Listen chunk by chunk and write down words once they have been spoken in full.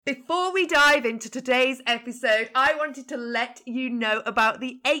Before we dive into today's episode, I wanted to let you know about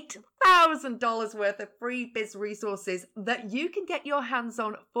the $8,000 worth of free biz resources that you can get your hands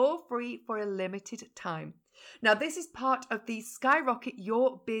on for free for a limited time. Now, this is part of the Skyrocket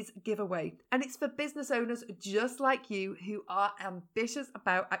Your Biz giveaway, and it's for business owners just like you who are ambitious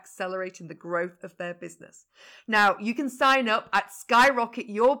about accelerating the growth of their business. Now, you can sign up at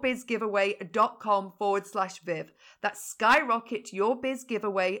skyrocketyourbizgiveaway.com/Viv. That's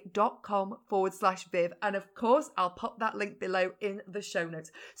skyrocketyourbizgiveaway.com/Viv. And of course, I'll pop that link below in the show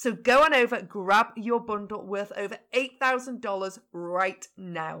notes. So go on over, grab your bundle worth over $8,000 right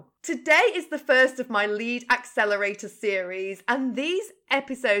now. Today is the first of my Lead Accelerator series, and these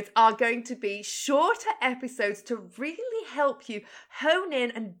episodes are going to be shorter episodes to really help you hone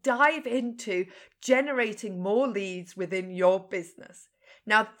in and dive into generating more leads within your business.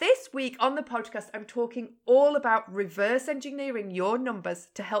 Now, this week on the podcast, I'm talking all about reverse engineering your numbers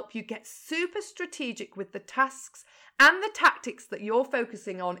to help you get super strategic with the tasks and the tactics that you're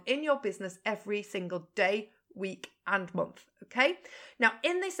focusing on in your business every single day, week and month. Okay. Now,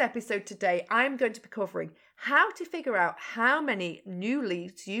 in this episode today, I'm going to be covering how to figure out how many new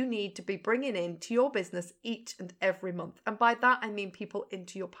leads you need to be bringing into your business each and every month. And by that, I mean people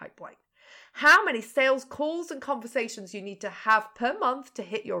into your pipeline. How many sales calls and conversations you need to have per month to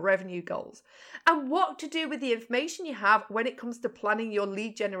hit your revenue goals, and what to do with the information you have when it comes to planning your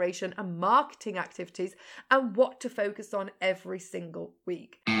lead generation and marketing activities, and what to focus on every single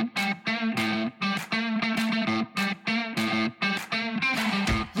week.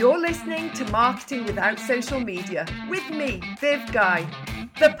 You're listening to Marketing Without Social Media with me, Viv Guy,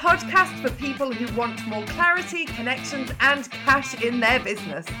 the podcast for people who want more clarity, connections, and cash in their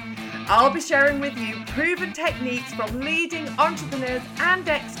business. I'll be sharing with you proven techniques from leading entrepreneurs and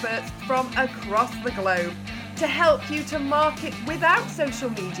experts from across the globe to help you to market without social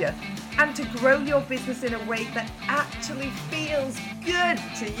media and to grow your business in a way that actually feels good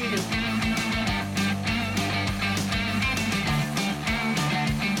to you.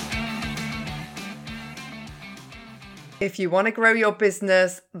 If you want to grow your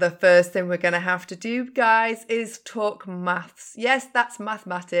business, the first thing we're going to have to do, guys, is talk maths. Yes, that's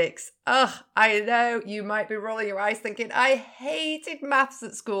mathematics. I know you might be rolling your eyes thinking, I hated maths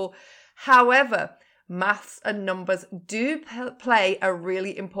at school. However, maths and numbers do play a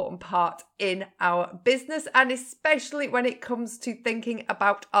really important part in our business, and especially when it comes to thinking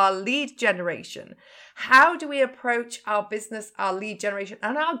about our lead generation. How do we approach our business, our lead generation,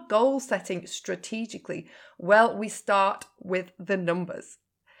 and our goal setting strategically? Well, we start with the numbers.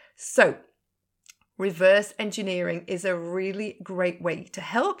 So, reverse engineering is a really great way to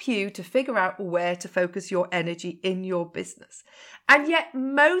help you to figure out where to focus your energy in your business. And yet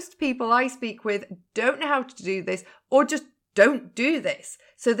most people I speak with don't know how to do this, or just don't do this.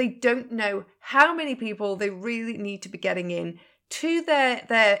 So they don't know how many people they really need to be getting in to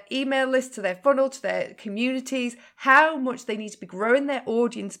their email list, to their funnel, to their communities, how much they need to be growing their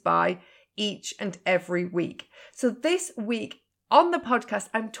audience by each and every week. So this week, on the podcast,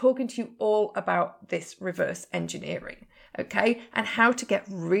 I'm talking to you all about this reverse engineering, okay? And how to get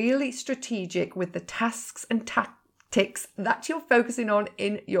really strategic with the tasks and tactics that you're focusing on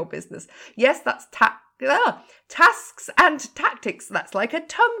in your business. Yes, that's tasks and tactics. That's like a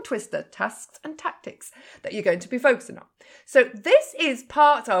tongue twister, tasks and tactics that you're going to be focusing on. So this is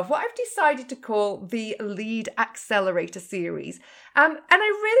part of what I've decided to call the Lead Accelerator series. And I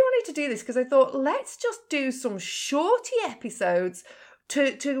really wanted to do this because I thought, let's just do some shorty episodes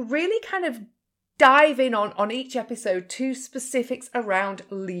to really kind of dive in on each episode to specifics around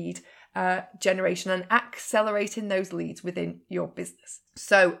lead generation and accelerating those leads within your business.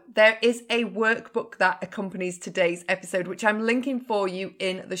 So there is a workbook that accompanies today's episode, which I'm linking for you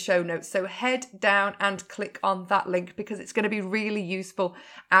in the show notes. So head down and click on that link because it's going to be really useful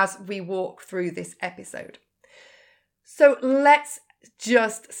as we walk through this episode. So let's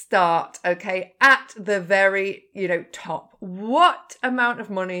just start, okay, at the very, top. What amount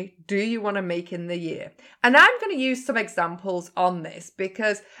of money do you want to make in the year? And I'm going to use some examples on this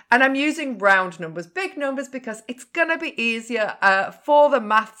and I'm using round numbers, big numbers, because it's going to be easier for the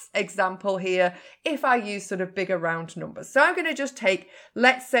maths example here if I use sort of bigger round numbers. So I'm going to just take,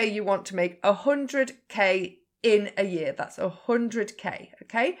 let's say you want to make 100K in a year. That's 100K,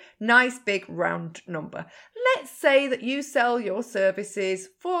 okay? Nice big round number. Let's say that you sell your services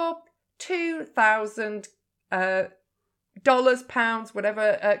for $2,000, pounds,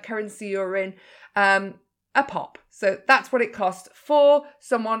 whatever currency you're in, a pop. So that's what it costs for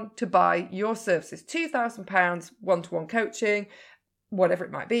someone to buy your services. £2,000, one-to-one coaching, whatever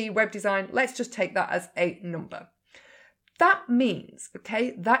it might be, web design. Let's just take that as a number. That means,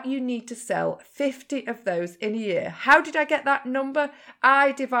 okay, that you need to sell 50 of those in a year. How did I get that number?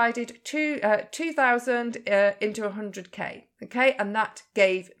 I divided 2,000 into 100K, okay? And that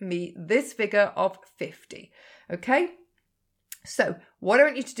gave me this figure of 50, okay? So what I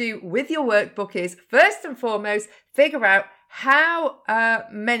want you to do with your workbook is, first and foremost, figure out how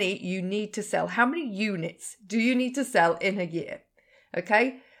many you need to sell. How many units do you need to sell in a year,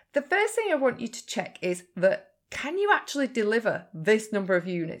 okay? The first thing I want you to check is that can you actually deliver this number of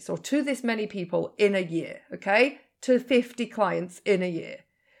units or to this many people in a year, okay? To 50 clients in a year.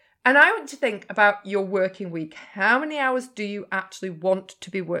 And I want to think about your working week. How many hours do you actually want to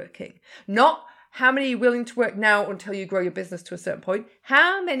be working? Not how many are you willing to work now until you grow your business to a certain point.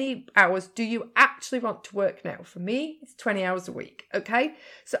 How many hours do you actually want to work now? For me, it's 20 hours a week, okay?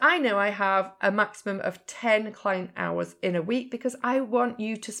 So I know I have a maximum of 10 client hours in a week because I want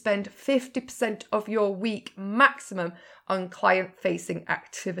you to spend 50% of your week maximum on client-facing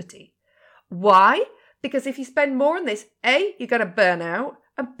activity. Why? Because if you spend more on this, A, you're going to burn out,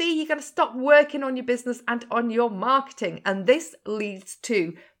 and B, you're going to stop working on your business and on your marketing. And this leads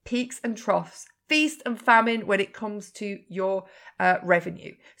to peaks and troughs, feast and famine when it comes to your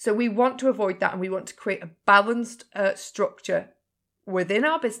revenue. So we want to avoid that, and we want to create a balanced structure within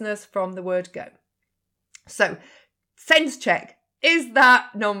our business from the word go. So sense check. Is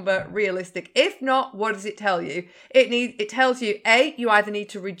that number realistic? If not, what does it tell you? It tells you, A, you either need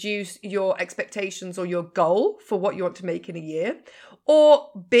to reduce your expectations or your goal for what you want to make in a year, or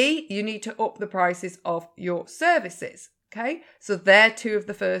B, you need to up the prices of your services. Okay, so they're two of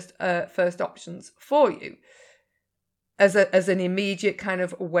the first options for you as an immediate kind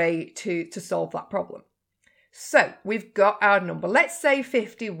of way to solve that problem. So we've got our number. Let's say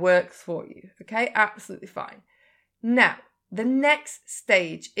 50 works for you. Okay, absolutely fine. Now, the next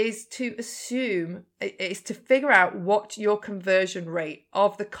stage is to figure out what your conversion rate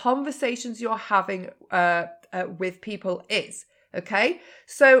of the conversations you're having with people is. Okay,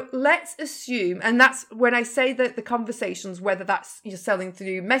 so let's assume, and that's when I say that the conversations, whether that's you're selling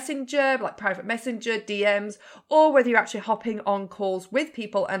through Messenger, like private Messenger, DMs, or whether you're actually hopping on calls with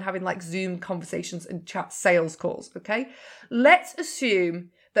people and having like Zoom conversations and chat sales calls. Okay, let's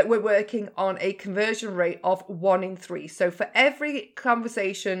assume that we're working on a conversion rate of 1 in 3. So for every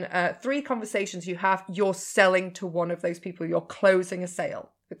conversation, 3 conversations you have, you're selling to one of those people, you're closing a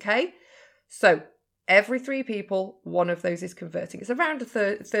sale. Okay, so every 3 people, one of those is converting. It's around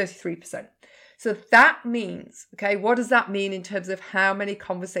 33%. So that means, okay, what does that mean in terms of how many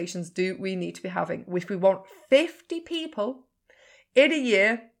conversations do we need to be having? If we want 50 people in a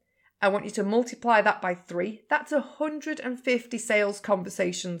year, I want you to multiply that by 3. That's 150 sales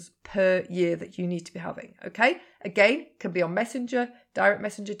conversations per year that you need to be having, okay? Again, can be on Messenger, direct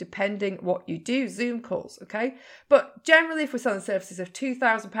Messenger, depending what you do, Zoom calls, okay? But generally, if we're selling services of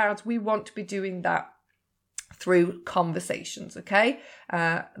 £2,000, we want to be doing that through conversations, okay?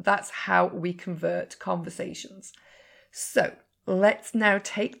 That's how we convert conversations. So let's now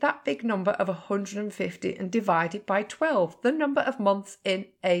take that big number of 150 and divide it by 12, the number of months in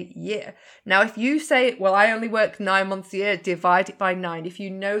a year. Now, if you say, well, I only work 9 months a year, divide it by 9. If you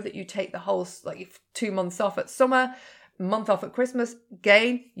know that you take the whole, like 2 months off at summer, month off at Christmas,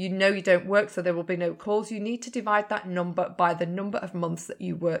 again, you know you don't work, so there will be no calls. You need to divide that number by the number of months that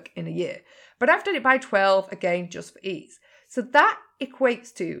you work in a year. But I've done it by 12, again, just for ease. So that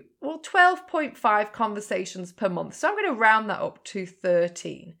equates to, well, 12.5 conversations per month. So I'm going to round that up to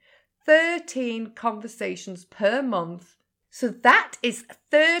 13. 13 conversations per month. So that is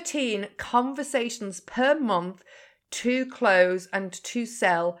 13 conversations per month to close and to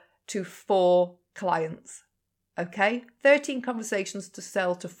sell to 4 clients. Okay, 13 conversations to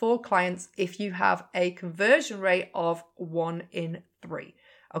sell to 4 clients if you have a conversion rate of 1 in 3.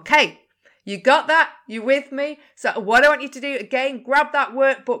 Okay, you got that? You with me? So what I want you to do, again, grab that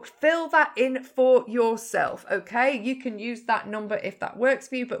workbook, fill that in for yourself, okay? You can use that number if that works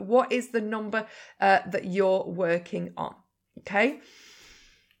for you, but what is the number that you're working on, okay?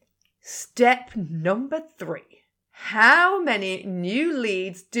 Step number 3. How many new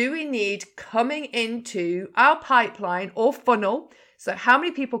leads do we need coming into our pipeline or funnel? So how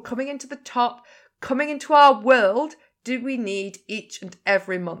many people coming into the top, coming into our world do we need each and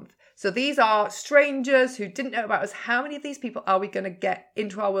every month? So these are strangers who didn't know about us. How many of these people are we going to get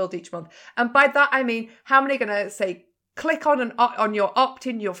into our world each month? And by that, I mean, how many are going to say, click on your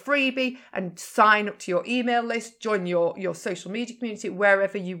opt-in, your freebie, and sign up to your email list, join your social media community,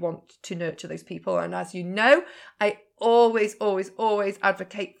 wherever you want to nurture those people. And as you know, I always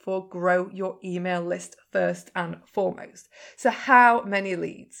advocate for grow your email list first and foremost. So how many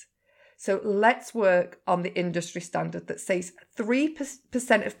leads? So let's work on the industry standard that says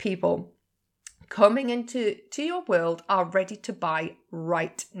 3% of people coming into your world are ready to buy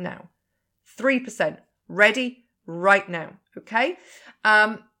right now. 3% ready right now. Okay.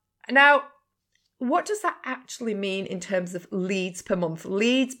 Now, what does that actually mean in terms of leads per month?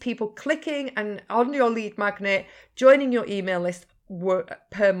 Leads, people clicking and on your lead magnet, joining your email list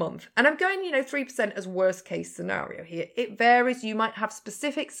per month. And I'm going, 3% as worst case scenario here. It varies. You might have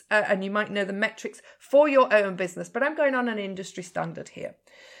specifics and you might know the metrics for your own business, but I'm going on an industry standard here.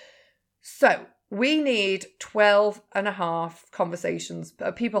 So we need 12 and a half conversations,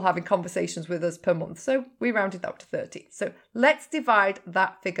 people having conversations with us per month. So we rounded that up to 30. So let's divide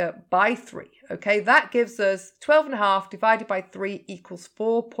that figure by 3. Okay, that gives us 12 and a half divided by 3 equals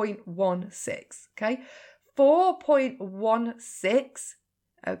 4.16. Okay, 4.16,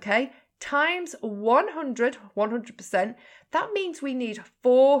 okay, times 100%. That means we need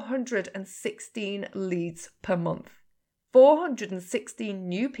 416 leads per month. 416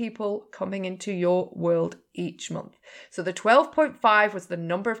 new people coming into your world each month. So the 12.5 was the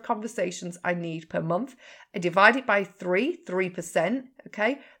number of conversations I need per month. I divide it by 3%,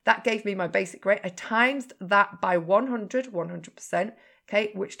 okay? That gave me my basic rate. I times that by 100%,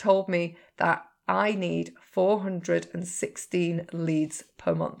 okay, which told me that I need 416 leads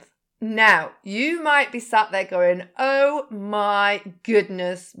per month. Now, you might be sat there going, oh my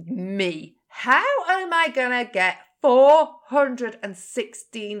goodness me, how am I going to get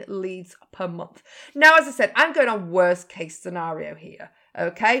 416 leads per month? Now, as I said, I'm going on worst case scenario here,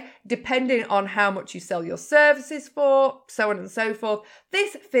 okay? Depending on how much you sell your services for, so on and so forth,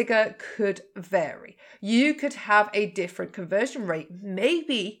 this figure could vary. You could have a different conversion rate.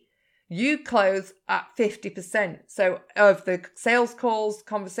 Maybe you close at 50%. So of the sales calls,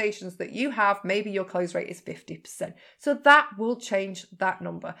 conversations that you have, maybe your close rate is 50%. So that will change that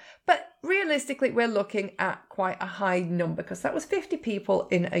number. But realistically, we're looking at quite a high number because that was 50 people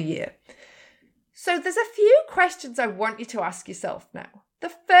in a year. So there's a few questions I want you to ask yourself now. The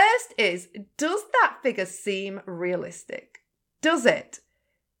first is, does that figure seem realistic? Does it?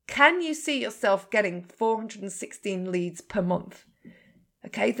 Can you see yourself getting 416 leads per month?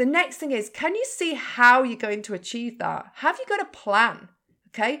 Okay, the next thing is, can you see how you're going to achieve that? Have you got a plan?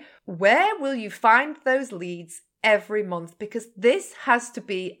 Okay, where will you find those leads every month? Because this has to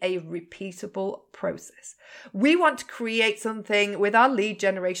be a repeatable process. We want to create something with our lead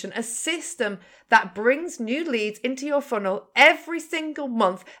generation, a system that brings new leads into your funnel every single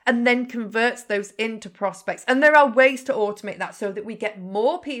month and then converts those into prospects. And there are ways to automate that so that we get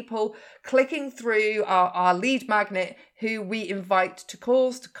more people clicking through our lead magnet who we invite to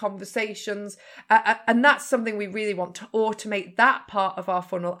calls, to conversations. And that's something we really want to automate, that part of our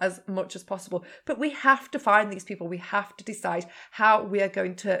funnel as much as possible. But we have to find these people. We have to decide how we are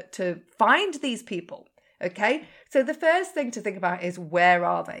going to find these people. Okay, so the first thing to think about is, where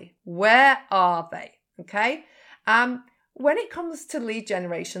are they? Where are they? Okay, when it comes to lead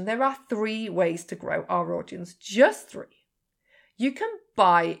generation, there are 3 ways to grow our audience, just 3. You can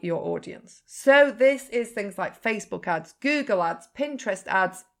buy your audience. So this is things like Facebook ads, Google ads, Pinterest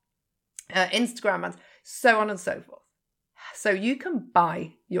ads, Instagram ads, so on and so forth. So you can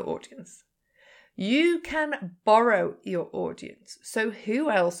buy your audience. You can borrow your audience. So who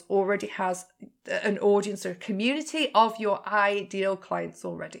else already has an audience or a community of your ideal clients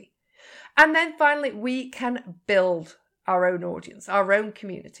already? And then finally, we can build our own audience, our own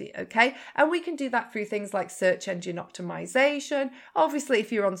community, okay? And we can do that through things like search engine optimization. Obviously,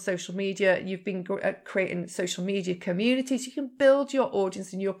 if you're on social media, you've been creating social media communities, you can build your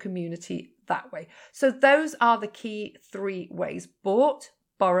audience and your community that way. So those are the key 3 ways: bought,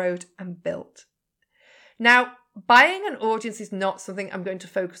 borrowed, and built. Now, buying an audience is not something I'm going to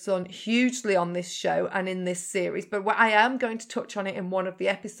focus on hugely on this show and in this series, but I am going to touch on it in one of the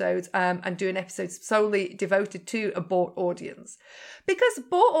episodes and do an episode solely devoted to a bought audience. Because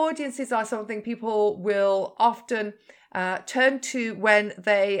bought audiences are something people will often turn to when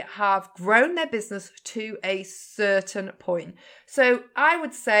they have grown their business to a certain point. So I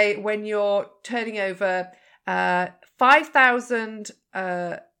would say when you're turning over $5,000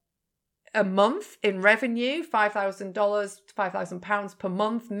 a month in revenue, $5,000 to £5,000 per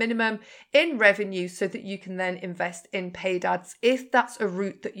month minimum in revenue, so that you can then invest in paid ads if that's a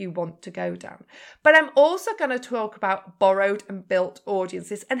route that you want to go down. But I'm also going to talk about borrowed and built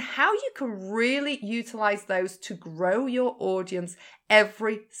audiences and how you can really utilize those to grow your audience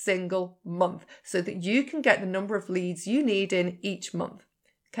every single month so that you can get the number of leads you need in each month.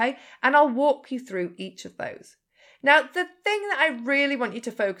 Okay, and I'll walk you through each of those. Now, the thing that I really want you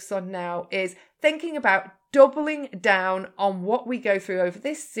to focus on now is thinking about doubling down on what we go through over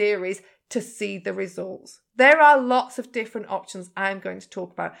this series to see the results. There are lots of different options I'm going to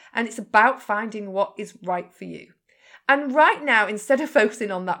talk about, and it's about finding what is right for you. And right now, instead of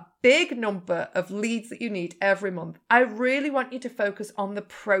focusing on that big number of leads that you need every month, I really want you to focus on the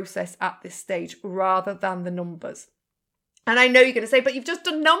process at this stage rather than the numbers. And I know you're going to say, but you've just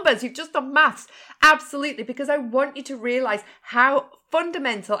done numbers, you've just done maths. Absolutely, because I want you to realize how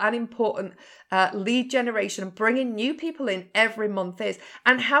fundamental and important lead generation and bringing new people in every month is,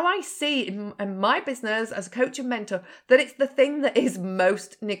 and how I see in my business as a coach and mentor that it's the thing that is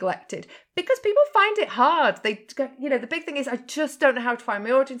most neglected because people find it hard. They, the big thing is, I just don't know how to find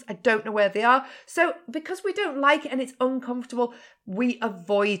my audience. I don't know where they are. So because we don't like it and it's uncomfortable, we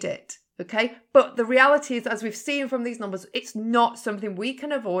avoid it. Okay, but the reality is, as we've seen from these numbers, it's not something we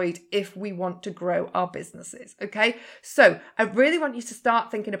can avoid if we want to grow our businesses. Okay, so I really want you to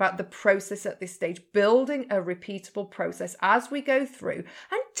start thinking about the process at this stage, building a repeatable process as we go through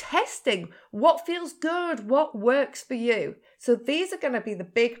and testing what feels good, what works for you. So these are going to be the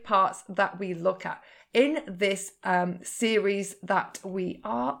big parts that we look at in this series that we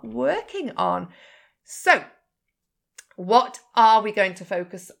are working on. So what are we going to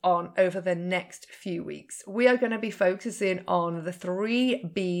focus on over the next few weeks? We are going to be focusing on the 3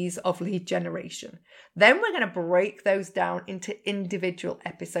 B's of lead generation. Then we're going to break those down into individual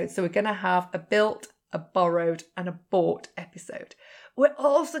episodes. So we're going to have a built, a borrowed, and a bought episode. We're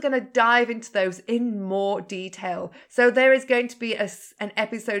also going to dive into those in more detail. So there is going to be an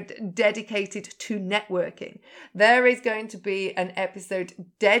episode dedicated to networking. There is going to be an episode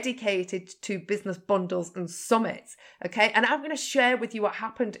dedicated to business bundles and summits. Okay. And I'm going to share with you what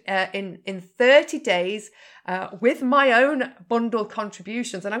happened in 30 days with my own bundle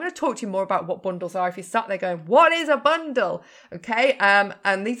contributions. And I'm going to talk to you more about what bundles are if you sat there going, what is a bundle? Okay.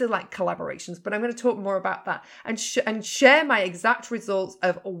 And these are like collaborations, but I'm going to talk more about that and share my exact results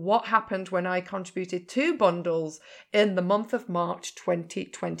of what happened when I contributed 2 bundles in the month of March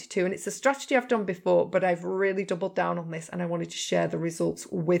 2022. And it's a strategy I've done before, but I've really doubled down on this and I wanted to share the results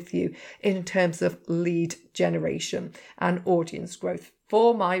with you in terms of lead generation and audience growth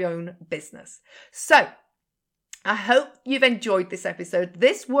for my own business. So I hope you've enjoyed this episode.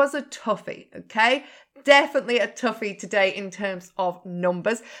 This was a toughie, okay? Definitely a toughie today in terms of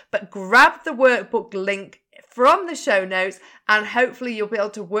numbers, but grab the workbook link from the show notes and hopefully you'll be able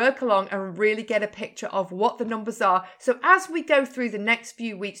to work along and really get a picture of what the numbers are. So as we go through the next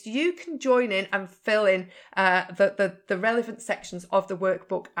few weeks, you can join in and fill in the relevant sections of the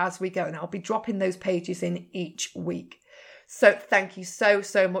workbook as we go. And I'll be dropping those pages in each week. So thank you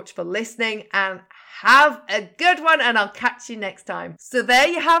so much for listening and have a good one, and I'll catch you next time. So there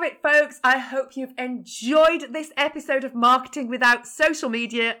you have it, folks. I hope you've enjoyed this episode of Marketing Without Social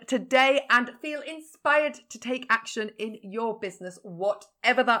Media today and feel inspired to take action in your business,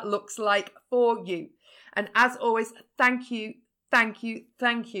 whatever that looks like for you. And as always, thank you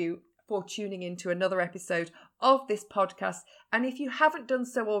for tuning into another episode of this podcast. And if you haven't done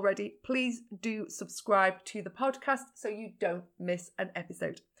so already, please do subscribe to the podcast so you don't miss an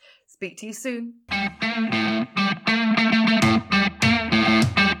episode. Speak to you soon.